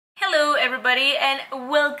everybody, and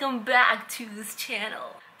welcome back to this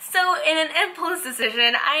channel. So in an impulse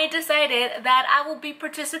decision, I decided that I will be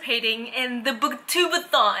participating in the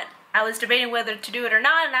BookTubeAthon. I was debating whether to do it or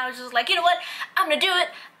not, and I was just like, you know what, I'm gonna do it.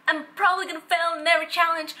 I'm probably gonna fail in every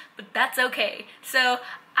challenge, but that's okay. So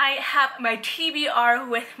I have my TBR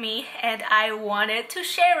with me and I wanted to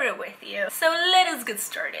share it with you. So let us get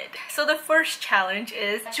started. So the first challenge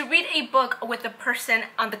is to read a book with the person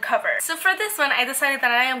on the cover. So for this one, I decided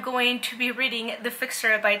that I am going to be reading The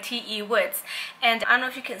Fixer by T.E. Woods. And I don't know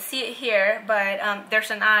if you can see it here, but there's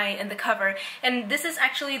an eye in the cover. And this is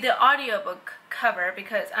actually the audiobook cover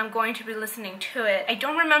because I'm going to be listening to it. I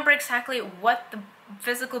don't remember exactly what the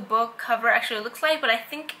physical book cover actually looks like, but I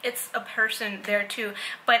think it's a person there too,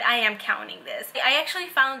 but I am counting this. I actually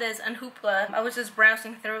found this on Hoopla. I was just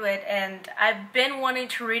browsing through it and I've been wanting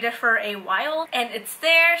to read it for a while and it's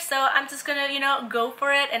there, so I'm just gonna, you know, go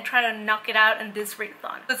for it and try to knock it out in this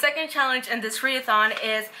readathon. The second challenge in this readathon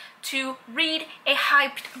is to read a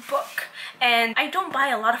hyped book. And I don't buy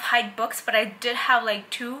a lot of hyped books, but I did have like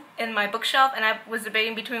 2 in my bookshelf and I was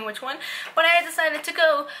debating between which one, but I decided to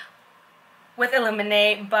go with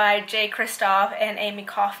Lemme by J. Kristoff and Amy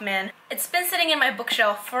Kaufman. It's been sitting in my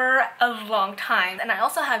bookshelf for a long time, and I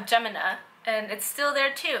also have Gemina and it's still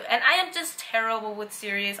there too. And I am just terrible with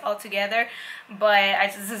series altogether, but I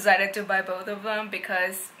just decided to buy both of them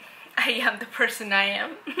because I am the person I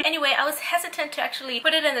am. Anyway, I was hesitant to actually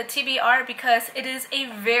put it in the TBR because it is a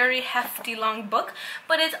very hefty long book,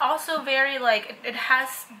 but it's also very like, it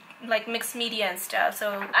has like mixed media and stuff,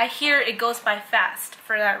 so I hear it goes by fast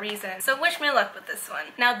for that reason. So wish me luck with this one.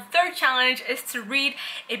 Now the third challenge is to read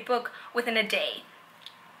a book within a day.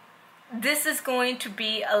 This is going to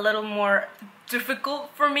be a little more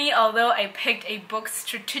difficult for me, although I picked a book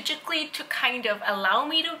strategically to kind of allow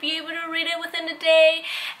me to be able to read it within a day.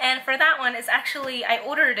 And for that one, it's actually, I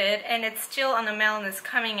ordered it and it's still on the mail and it's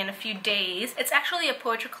coming in a few days. It's actually a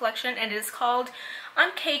poetry collection and it is called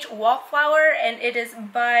Uncaged Wallflower and it is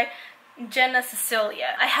by Jenna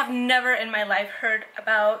Cecilia. I have never in my life heard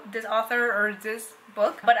about this author or this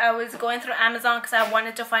book, but I was going through Amazon because I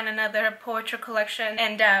wanted to find another poetry collection,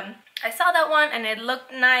 and I saw that one and it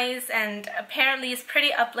looked nice and apparently it's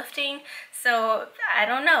pretty uplifting, so I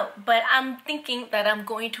don't know, but I'm thinking that I'm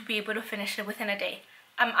going to be able to finish it within a day.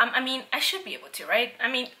 I mean, I should be able to, right? I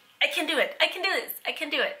mean, I can do it. I can do this. I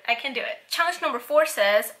can do it. I can do it. Challenge number 4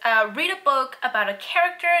 says, read a book about a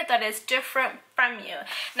character that is different from you.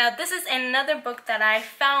 Now, this is another book that I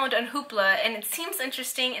found on Hoopla, and it seems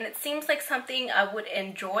interesting, and it seems like something I would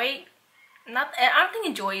enjoy. I don't think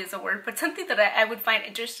enjoy is a word, but something that I would find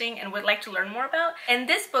interesting and would like to learn more about. And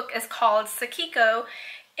this book is called Sakiko,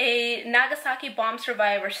 a Nagasaki bomb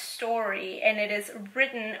survivor story, and it is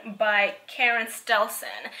written by Karen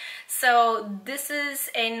Stelson. So this is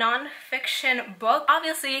a non-fiction book.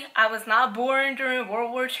 Obviously, I was not born during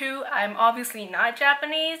World War II. I'm obviously not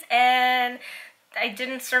Japanese, and I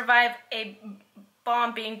didn't survive a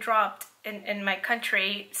bomb being dropped in my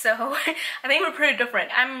country, so I think we're pretty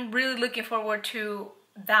different. I'm really looking forward to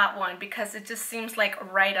that one because it just seems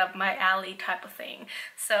like right up my alley type of thing.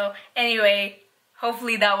 So anyway,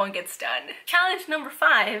 hopefully that one gets done. Challenge number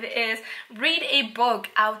 5 is read a book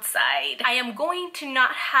outside. I am going to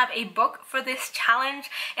not have a book for this challenge,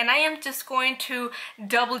 and I am just going to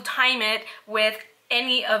double time it with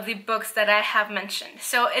any of the books that I have mentioned.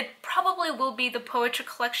 So it probably will be the poetry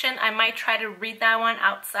collection. I might try to read that one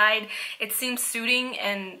outside. It seems suiting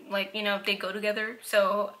and, like, you know, they go together.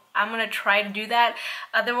 So I'm gonna try to do that.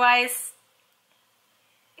 Otherwise,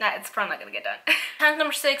 nah, it's probably not gonna get done. Challenge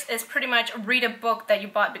number 6 is pretty much read a book that you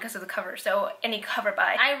bought because of the cover, so any cover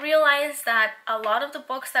buy. I realized that a lot of the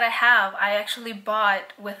books that I have, I actually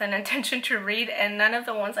bought with an intention to read, and none of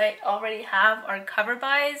the ones I already have are cover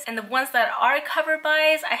buys. And the ones that are cover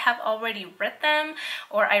buys, I have already read them,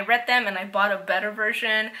 or I read them and I bought a better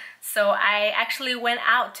version. So I actually went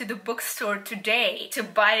out to the bookstore today to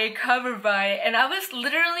buy a cover buy, and I was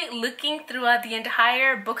literally looking throughout the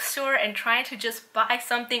entire bookstore and trying to just buy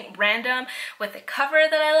something random with a cover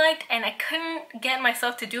that I liked, and I couldn't get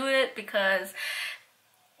myself to do it because,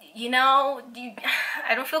 you know,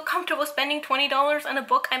 I don't feel comfortable spending $20 on a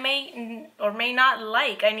book I may or may not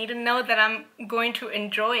like. I need to know that I'm going to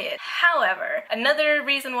enjoy it. However, another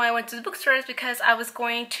reason why I went to the bookstore is because I was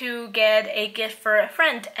going to get a gift for a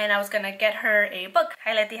friend, and I was gonna get her a book.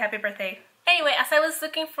 Hi Letty, happy birthday. Anyway, as I was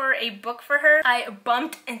looking for a book for her, I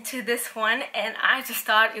bumped into this one and I just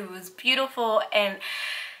thought it was beautiful and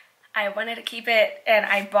I wanted to keep it and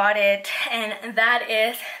I bought it, and that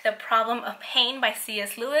is The Problem of Pain by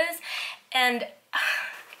C.S. Lewis. And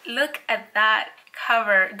look at that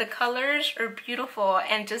cover. The colors are beautiful,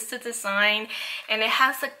 and just the design, and it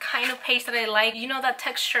has the kind of page that I like, you know, that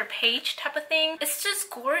texture page type of thing. It's just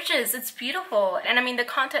gorgeous. It's beautiful. And I mean, the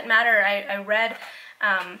content matter, I read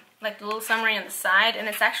like the little summary on the side, and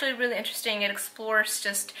it's actually really interesting. It explores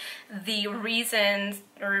just the reasons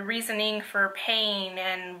or reasoning for pain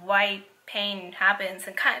and why pain happens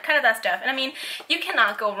and kind of that stuff. And I mean, you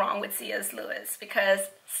cannot go wrong with C.S. Lewis, because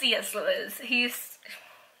C.S. Lewis,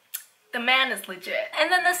 the man is legit.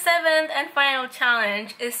 And then the 7th and final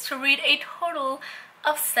challenge is to read a total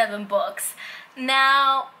of 7 books.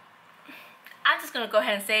 Now, I'm just gonna go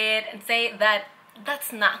ahead and say it and say that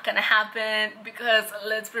that's not gonna happen, because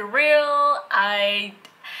let's be real,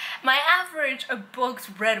 my average of books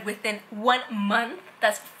read within 1 month,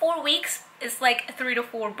 that's 4 weeks, is like 3 to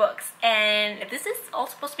 4 books. And if this is all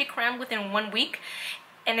supposed to be crammed within 1 week,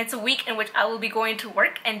 and it's a week in which I will be going to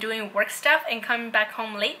work and doing work stuff and coming back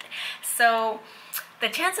home late, so the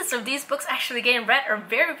chances of these books actually getting read are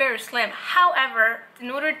very, very slim. However,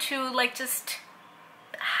 in order to like just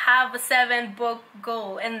have a 7-book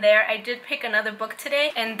goal in there, I did pick another book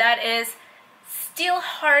today, and that is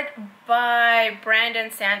Steelheart by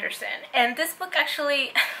Brandon Sanderson. And this book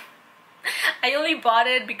actually I only bought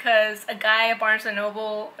it because a guy at Barnes &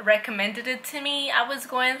 Noble recommended it to me. I was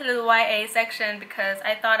going through the YA section because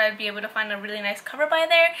I thought I'd be able to find a really nice cover by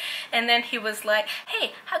there, and then he was like,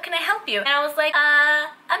 hey, how can I help you? And I was like,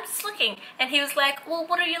 I'm just looking. And he was like, well,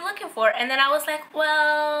 what are you looking for? And then I was like,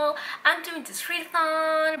 well, I'm doing this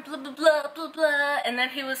readathon, blah blah blah blah blah. And then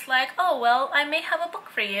he was like, oh, well, I may have a book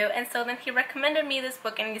for you. And so then he recommended me this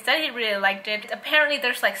book, and he said he really liked it. Apparently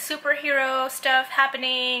there's like superhero stuff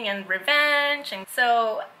happening and revenge, and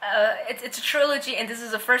so it's a trilogy, and this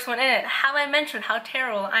is the first one in it. Have I mentioned how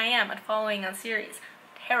terrible I am at following on series?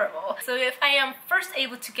 Terrible. So if I am first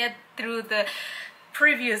able to get through the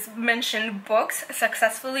previous mentioned books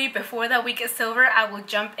successfully before that week is over, I will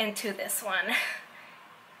jump into this one.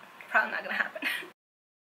 Probably not gonna happen.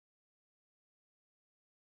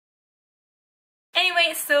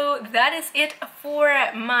 Anyway, so that is it for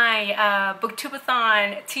my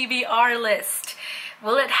BookTubeAthon TBR list.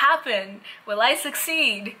 Will it happen? Will I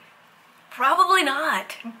succeed? Probably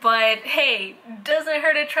not, but hey, doesn't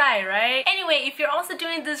hurt to try, right? Anyway, if you're also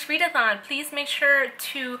doing this readathon, please make sure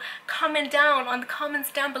to comment down on the comments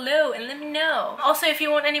down below and let me know. Also, if you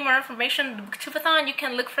want any more information on the BookTubeAthon, you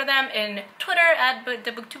can look for them in Twitter at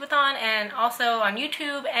the BookTubeAthon, and also on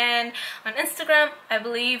YouTube and on Instagram, I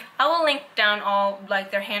believe. I will link down all like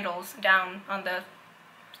their handles down on the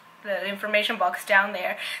information box down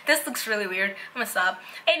there. This looks really weird. I'm gonna stop.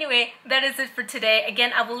 Anyway, that is it for today.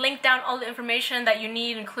 Again, I will link down all the information that you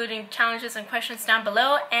need, including challenges and questions down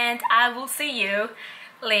below, and I will see you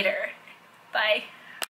later. Bye.